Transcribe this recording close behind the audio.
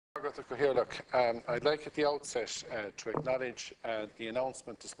Gareth O'Cahirlock. I'd like at the outset to acknowledge the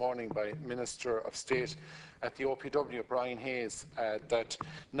announcement this morning by Minister of State at the OPW, Brian Hayes, that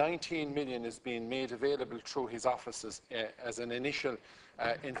 19 million is being made available through his offices as an initial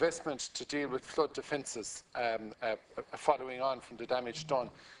investment to deal with flood defences following on from the damage done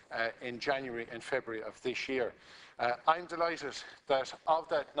in January and February of this year. I'm delighted that of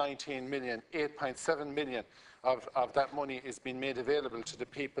that 19 million, 8.7 million of that money is being made available to the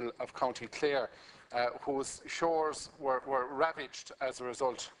people of County Clare, whose shores were ravaged as a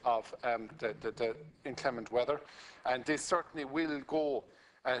result of the inclement weather. And this certainly will go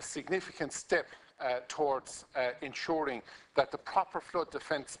a significant step towards ensuring that the proper flood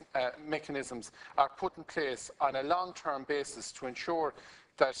defence mechanisms are put in place on a long-term basis to ensure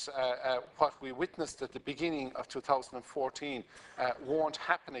that what we witnessed at the beginning of 2014 won't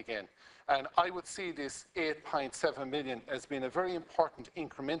happen again. And I would see this 8.7 million as being a very important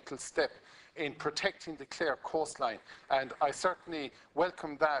incremental step in protecting the Clare coastline, and I certainly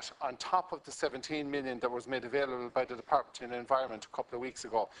welcome that on top of the 17 million that was made available by the Department of the Environment a couple of weeks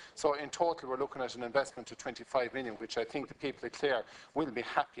ago. So in total we're looking at an investment of 25 million, which I think the people of Clare will be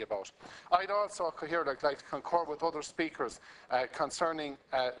happy about. I'd also like to concur with other speakers concerning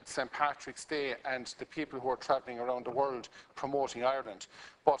St. Patrick's Day and the people who are travelling around the world promoting Ireland.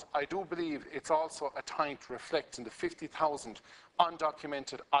 But I do believe it's also a time to reflect on the 50,000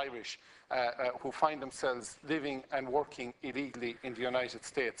 undocumented Irish who find themselves living and working illegally in the United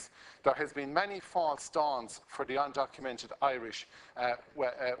States. There has been many false dawns for the undocumented Irish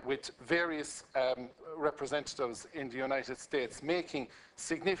with various representatives in the United States making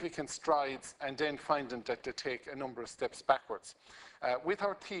significant strides and then finding that they take a number of steps backwards. With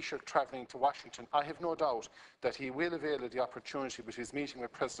our Taoiseach travelling to Washington, I have no doubt that he will avail of the opportunity with his meeting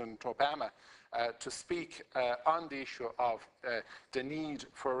with President Obama to speak on the issue of the need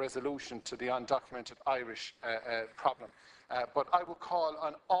for a resolution to the undocumented Irish problem. But I would call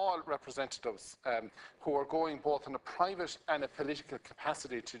on all representatives who are going both in a private and a political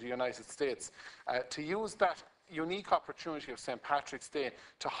capacity to the United States to use that unique opportunity of St. Patrick's Day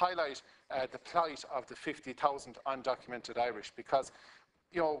to highlight the plight of the 50,000 undocumented Irish, because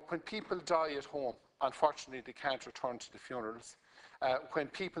when people die at home, unfortunately they can't return to the funerals. When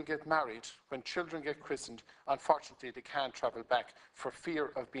people get married, when children get christened, unfortunately they can't travel back for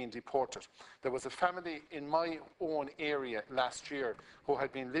fear of being deported. There was a family in my own area last year who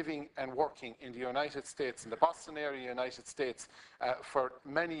had been living and working in the United States, in the Boston area, United States, for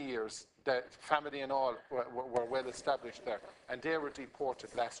many years. The family and all were well established there, and they were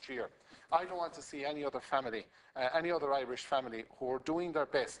deported last year. I don't want to see any other family, any other Irish family who are doing their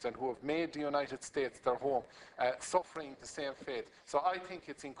best and who have made the United States their home, suffering the same fate. So I think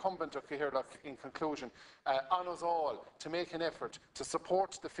it's incumbent, in conclusion, on us all to make an effort to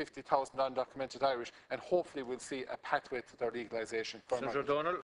support the 50,000 undocumented Irish, and hopefully we'll see a pathway to their legalisation. Senator O'Donnell.